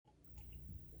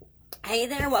Hey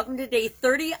there, welcome to day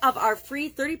 30 of our free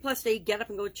 30 plus day Get Up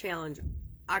and Go challenge.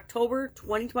 October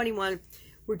 2021,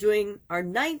 we're doing our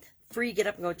 9th free Get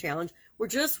Up and Go challenge. We're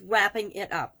just wrapping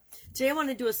it up. Today I want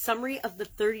to do a summary of the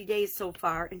 30 days so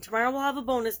far, and tomorrow we'll have a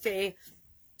bonus day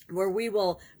where we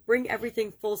will bring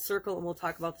everything full circle and we'll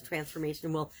talk about the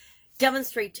transformation. We'll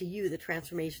demonstrate to you the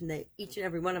transformation that each and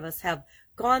every one of us have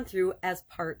gone through as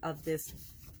part of this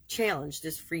challenge,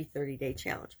 this free 30-day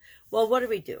challenge. Well, what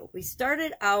do? We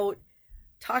started out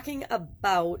talking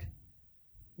about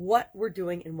what we're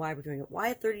doing and why we're doing it. Why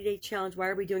a 30-day challenge? Why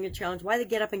are we doing a challenge? Why the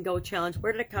Get Up and Go challenge?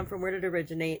 Where did it come from? Where did it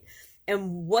originate?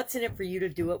 And what's in it for you to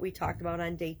do what we talked about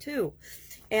on day 2?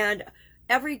 And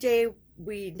every day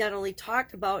we not only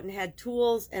talked about and had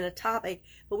tools and a topic,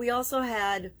 but we also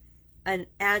had an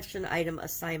action item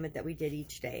assignment that we did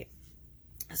each day.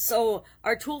 So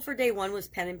our tool for day 1 was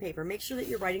pen and paper. Make sure that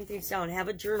you're writing things down. Have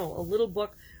a journal, a little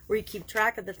book where you keep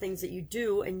track of the things that you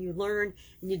do and you learn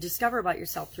and you discover about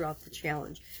yourself throughout the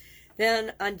challenge.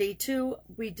 Then on day 2,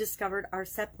 we discovered our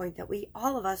set point, that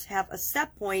all of us have a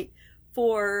set point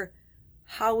for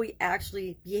how we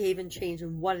actually behave and change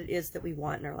and what it is that we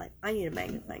want in our life. I need a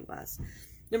magnifying glass.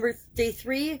 Day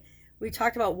 3, we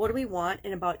talked about what do we want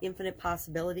and about infinite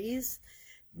possibilities.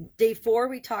 Day 4,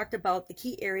 we talked about the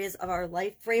key areas of our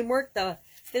life framework, the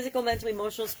physical, mental,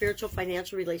 emotional, spiritual,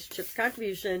 financial, relationships,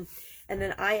 contribution. And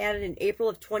then I added in April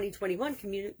of 2021,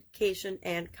 communication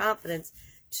and confidence,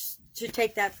 to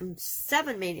take that from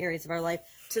 7 main areas of our life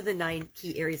to the 9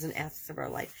 key areas and aspects of our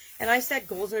life. And I set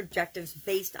goals and objectives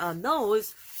based on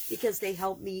those because they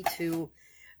help me to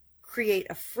create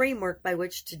a framework by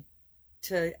which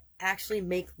to actually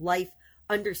make life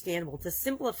understandable, to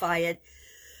simplify it,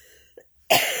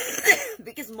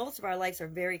 because most of our lives are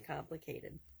very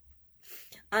complicated.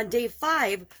 On day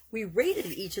 5, we rated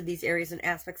each of these areas and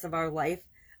aspects of our life.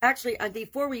 Actually, on day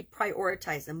 4, we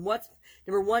prioritized them. What's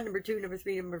number 1, number 2, number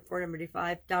 3, number 4, number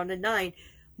 5, down to 9,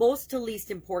 most to least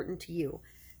important to you.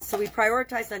 So we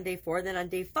prioritized on day 4. Then on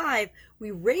day 5, we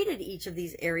rated each of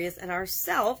these areas and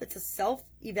ourself. It's a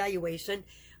self-evaluation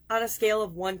on a scale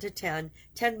of 1 to 10.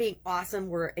 10 being awesome,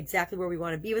 we're exactly where we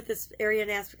want to be with this area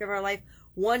and aspect of our life.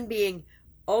 1 being,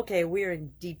 okay, we're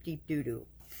in deep, deep doo-doo.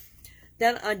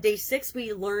 Then on day 6,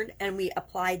 we learned and we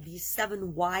applied the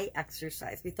 7 why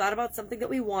exercise. We thought about something that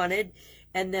we wanted,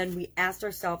 and then we asked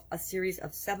ourselves a series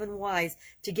of 7 whys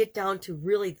to get down to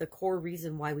really the core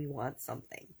reason why we want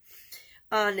something.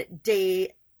 On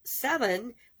day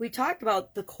 7, we talked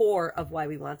about the core of why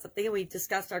we want something, and we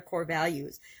discussed our core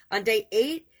values. On day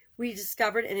 8, we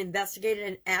discovered and investigated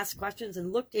and asked questions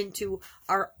and looked into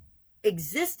our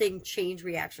existing change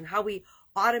reaction, how we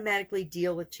automatically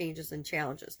deal with changes and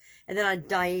challenges. And then on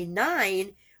day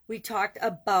 9, we talked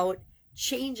about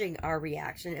changing our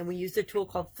reaction, and we used a tool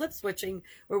called flip switching,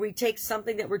 where we take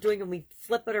something that we're doing and we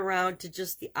flip it around to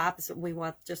just the opposite. We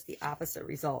want just the opposite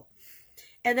result.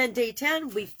 And then day 10,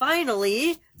 we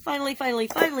finally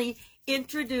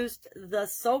introduced the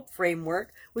SOAP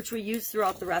framework, which we use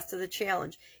throughout the rest of the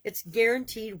challenge. It's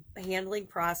guaranteed handling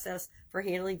process for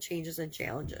handling changes and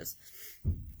challenges.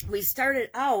 We started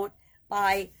out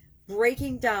by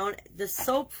breaking down the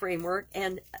SOAP framework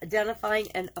and identifying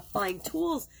and applying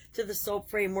tools to the SOAP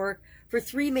framework for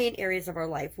 3 main areas of our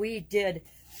life. We did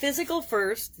physical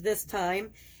first this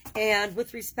time, and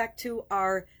with respect to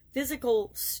our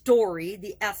physical story,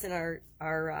 the S in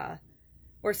our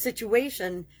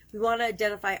situation, we want to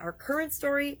identify our current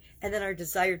story and then our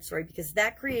desired story, because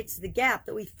that creates the gap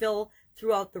that we fill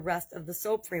throughout the rest of the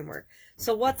SOAP framework.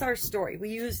 So what's our story? We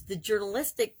use the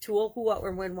journalistic tool, who, what,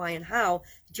 when, why, and how,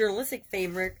 the journalistic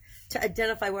framework, to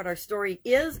identify what our story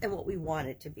is and what we want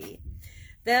it to be.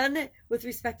 Then, with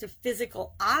respect to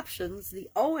physical options, the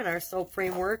O in our SOAP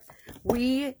framework,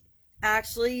 we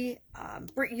actually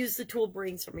use the tool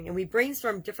brainstorming, and we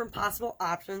brainstorm different possible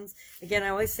options. Again, I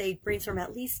always say brainstorm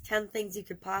at least 10 things you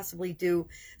could possibly do,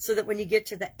 so that when you get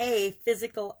to the A,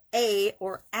 physical A,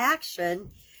 or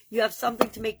action, you have something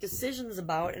to make decisions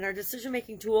about. And our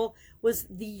decision-making tool was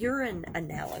the urine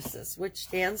analysis, which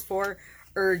stands for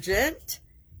urgent,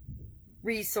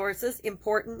 resources,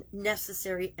 important,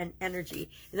 necessary, and energy.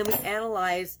 And then we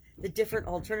analyze the different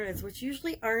alternatives, which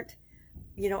usually aren't,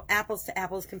 apples to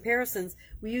apples comparisons.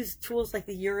 We use tools like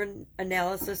the urine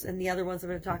analysis and the other ones I'm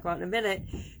going to talk about in a minute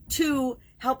to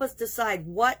help us decide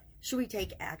what should we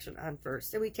take action on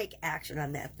first. And we take action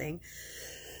on that thing.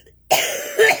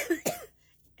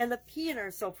 And the P in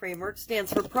our SOAP framework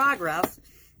stands for progress.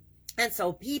 And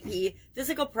so PP,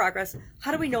 physical progress,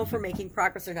 how do we know if we're making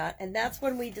progress or not? And that's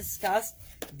when we discussed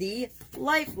the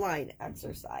lifeline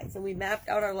exercise. And we mapped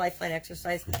out our lifeline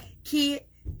exercise. Key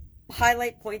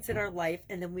highlight points in our life,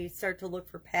 and then we start to look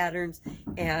for patterns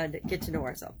and get to know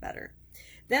ourselves better.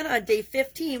 Then on day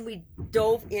 15, we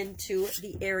dove into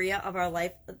the area of our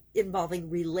life involving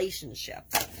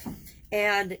relationships.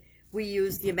 And we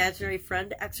used the imaginary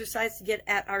friend exercise to get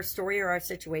at our story or our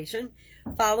situation,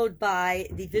 followed by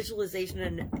the visualization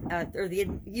and or the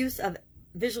use of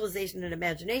visualization and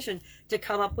imagination to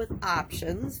come up with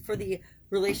options for the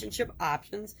relationship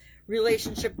options.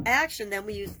 Relationship action, then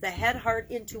we used the head, heart,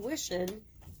 intuition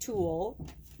tool,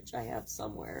 which I have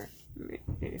somewhere.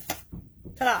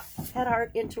 Ta-da! Head,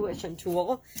 heart, intuition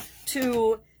tool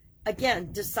to,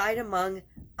 again, decide among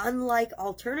unlike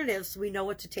alternatives so we know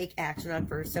what to take action on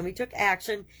first. And we took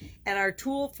action, and our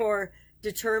tool for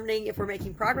determining if we're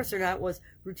making progress or not was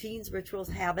routines, rituals,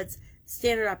 habits,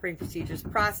 standard operating procedures,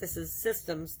 processes,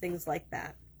 systems, things like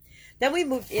that. Then we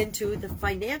moved into the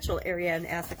financial area and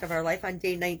aspect of our life on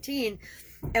day 19,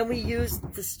 and we used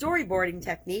the storyboarding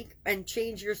technique and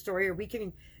change your story, or we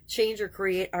can change or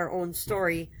create our own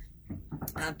story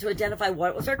to identify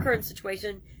what was our current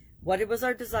situation, what it was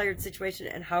our desired situation,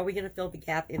 and how are we going to fill the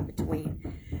gap in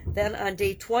between. Then on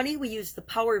day 20, we used the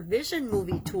Power Vision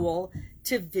movie tool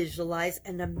to visualize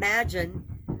and imagine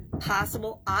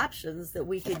possible options that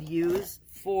we could use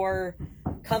for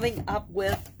coming up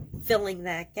with filling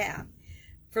that gap.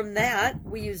 From that,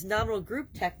 we use nominal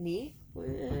group technique,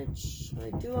 which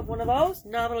I do have one of those,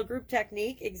 nominal group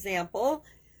technique example,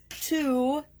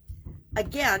 to,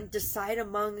 again, decide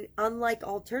among unlike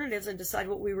alternatives and decide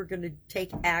what we were going to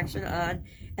take action on.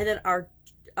 And then our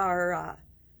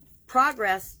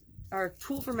progress, our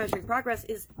tool for measuring progress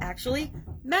is actually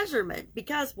measurement,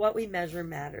 because what we measure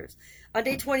matters. On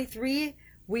day 23,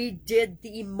 we did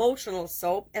the emotional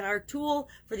SOAP, and our tool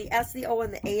for the S, the O,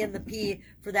 and the A, and the P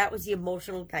for that was the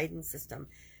emotional guidance system.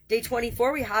 Day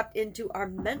 24, we hopped into our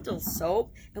mental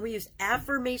SOAP, and we used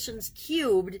affirmations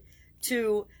cubed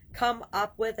to come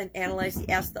up with and analyze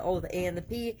the S, the O, the A, and the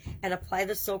P, and apply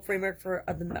the SOAP framework for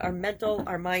our mental,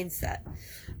 our mindset.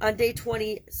 On day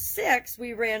 26,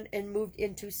 we ran and moved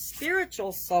into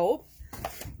spiritual SOAP,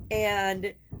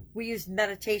 and we used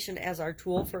meditation as our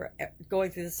tool for going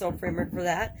through the SOAP framework for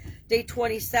that. Day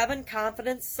 27,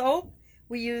 confidence SOAP,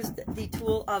 we used the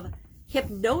tool of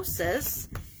hypnosis.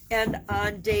 And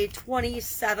on day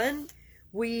 27,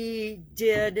 we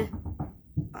did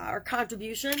our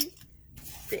contribution,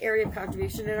 the area of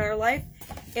contribution in our life.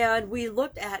 And we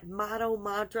looked at motto,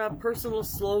 mantra, personal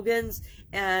slogans,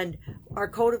 and our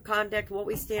code of conduct, what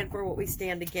we stand for, what we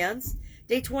stand against.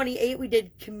 Day 28, we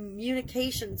did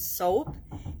communication SOAP,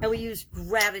 and we used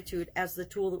gratitude as the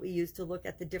tool that we use to look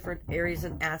at the different areas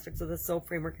and aspects of the SOAP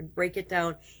framework and break it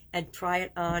down and try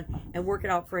it on and work it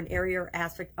out for an area or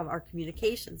aspect of our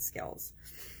communication skills.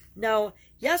 Now,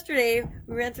 yesterday,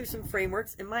 we ran through some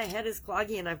frameworks, and my head is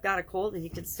cloggy, and I've got a cold, and you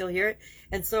can still hear it.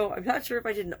 And so I'm not sure if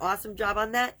I did an awesome job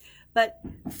on that, but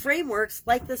frameworks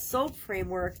like the SOAP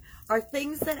framework are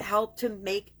things that help to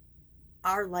make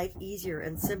our life easier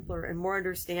and simpler and more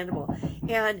understandable.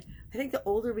 And I think the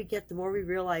older we get, the more we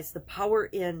realize the power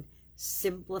in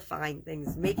simplifying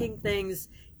things, making things,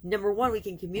 number one, we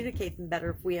can communicate them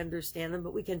better if we understand them,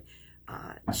 but we can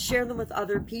share them with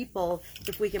other people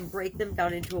if we can break them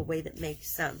down into a way that makes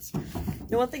sense.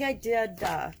 Now, one thing I did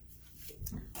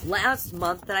last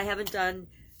month that I haven't done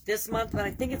this month, but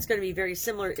I think it's going to be very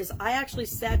similar, is I actually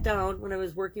sat down when I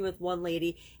was working with one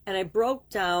lady, and I broke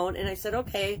down and I said,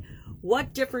 okay,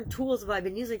 what different tools have I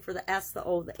been using for the S, the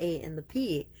O, the A, and the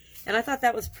P? And I thought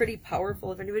that was pretty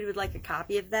powerful. If anybody would like a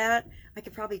copy of that, I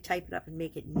could probably type it up and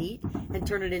make it neat and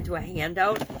turn it into a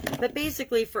handout. But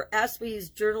basically for S, we use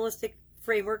journalistic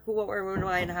framework, who, what, where, when,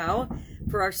 why, and how.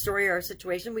 For our story or our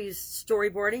situation, we used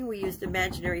storyboarding, we used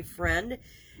imaginary friend,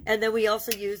 and then we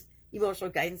also used emotional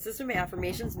guidance system,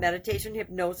 affirmations, meditation,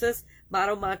 hypnosis,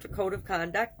 motto, mantra, code of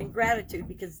conduct, and gratitude,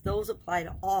 because those apply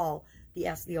to all the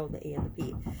S, the O, the A, and the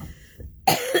P.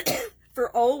 For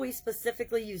O, we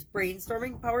specifically use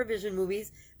brainstorming, Power Vision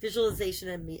movies, visualization,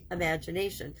 and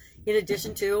imagination. In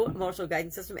addition to emotional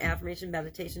guidance system, affirmation,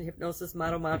 meditation, hypnosis,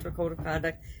 motto, mantra, code of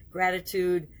conduct,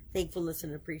 gratitude, thankfulness,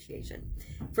 and appreciation.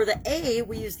 For the A,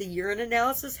 we use the urine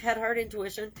analysis, head, heart,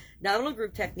 intuition, nominal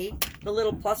group technique, the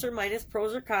little plus or minus,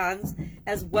 pros or cons,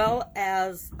 as well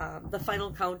as the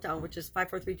final countdown, which is 5,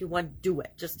 4, 3, 2, 1, do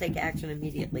it. Just take action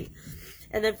immediately.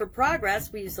 And then for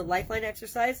progress, we use the lifeline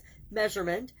exercise,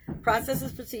 measurement,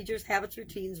 processes, procedures, habits,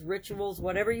 routines, rituals,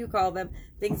 whatever you call them,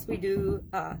 things we do,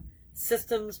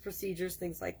 systems, procedures,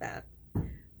 things like that.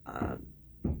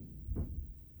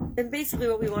 And basically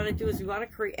what we want to do is we want to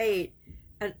create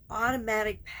an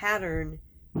automatic pattern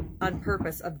on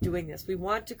purpose of doing this. We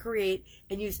want to create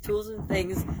and use tools and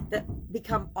things that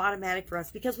become automatic for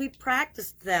us because we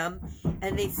practiced them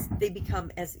and they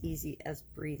become as easy as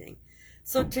breathing.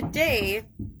 So today,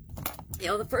 you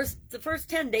know, the first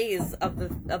 10 days of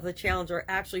the challenge are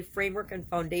actually framework and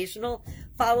foundational,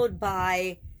 followed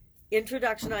by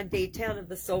introduction on day 10 of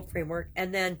the SOAP framework,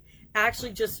 and then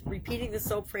actually just repeating the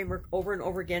SOAP framework over and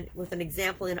over again with an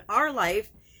example in our life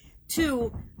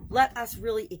to let us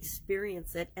really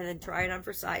experience it and then try it on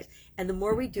for size. And the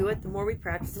more we do it, the more we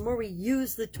practice, the more we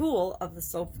use the tool of the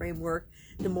SOAP framework,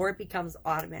 the more it becomes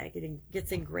automatic. It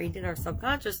gets ingrained in our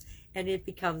subconscious and it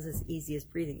becomes as easy as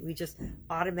breathing. We just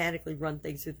automatically run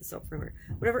things through the SOAP framework.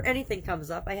 Whenever anything comes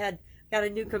up, got a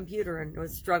new computer and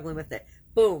was struggling with it.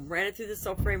 Boom, ran it through the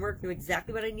SOAP framework, knew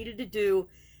exactly what I needed to do.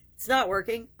 It's not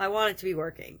working. I want it to be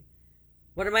working.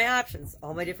 What are my options?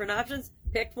 All my different options.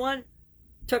 Picked one,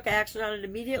 took action on it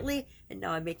immediately, and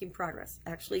now I'm making progress.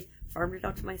 Actually farmed it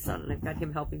out to my son, and I've got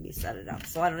him helping me set it up,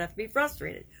 so I don't have to be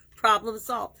frustrated. Problem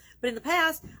solved. But in the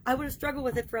past, I would have struggled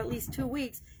with it for at least 2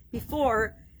 weeks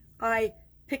before I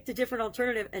picked a different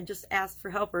alternative and just asked for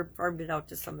help or farmed it out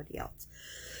to somebody else.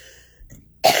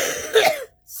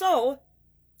 So,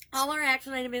 all our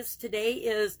action item is today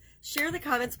is share in the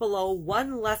comments below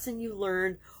one lesson you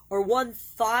learned or one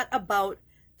thought about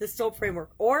the SOAP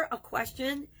framework or a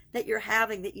question that you're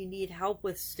having that you need help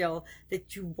with still,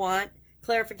 that you want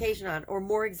clarification on or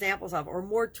more examples of or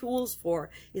more tools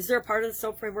for. Is there a part of the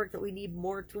SOAP framework that we need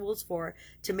more tools for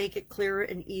to make it clearer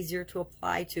and easier to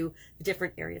apply to the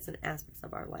different areas and aspects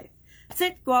of our life? That's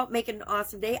it. Go out, make it an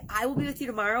awesome day. I will be with you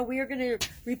tomorrow. We are going to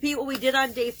repeat what we did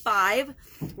on day 5.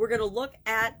 We're going to look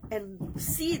at and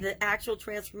see the actual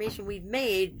transformation we've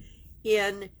made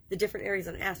in the different areas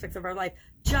and aspects of our life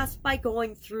just by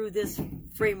going through this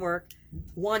framework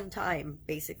one time,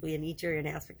 basically, in each area and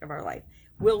aspect of our life.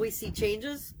 Will we see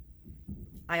changes?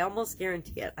 I almost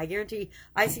guarantee it. I guarantee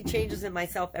I see changes in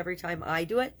myself every time I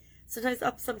do it. Sometimes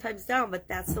up, sometimes down, but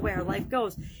that's the way our life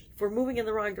goes. If we're moving in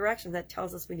the wrong direction, that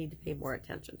tells us we need to pay more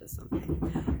attention to something.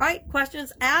 All right,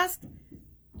 questions asked.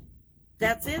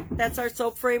 That's it. That's our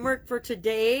SOAP framework for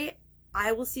today.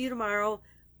 I will see you tomorrow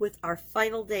with our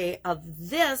final day of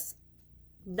this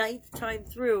 9th time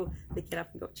through the Get Up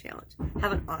and Go Challenge.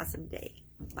 Have an awesome day.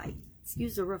 Bye.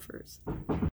 Excuse the roofers.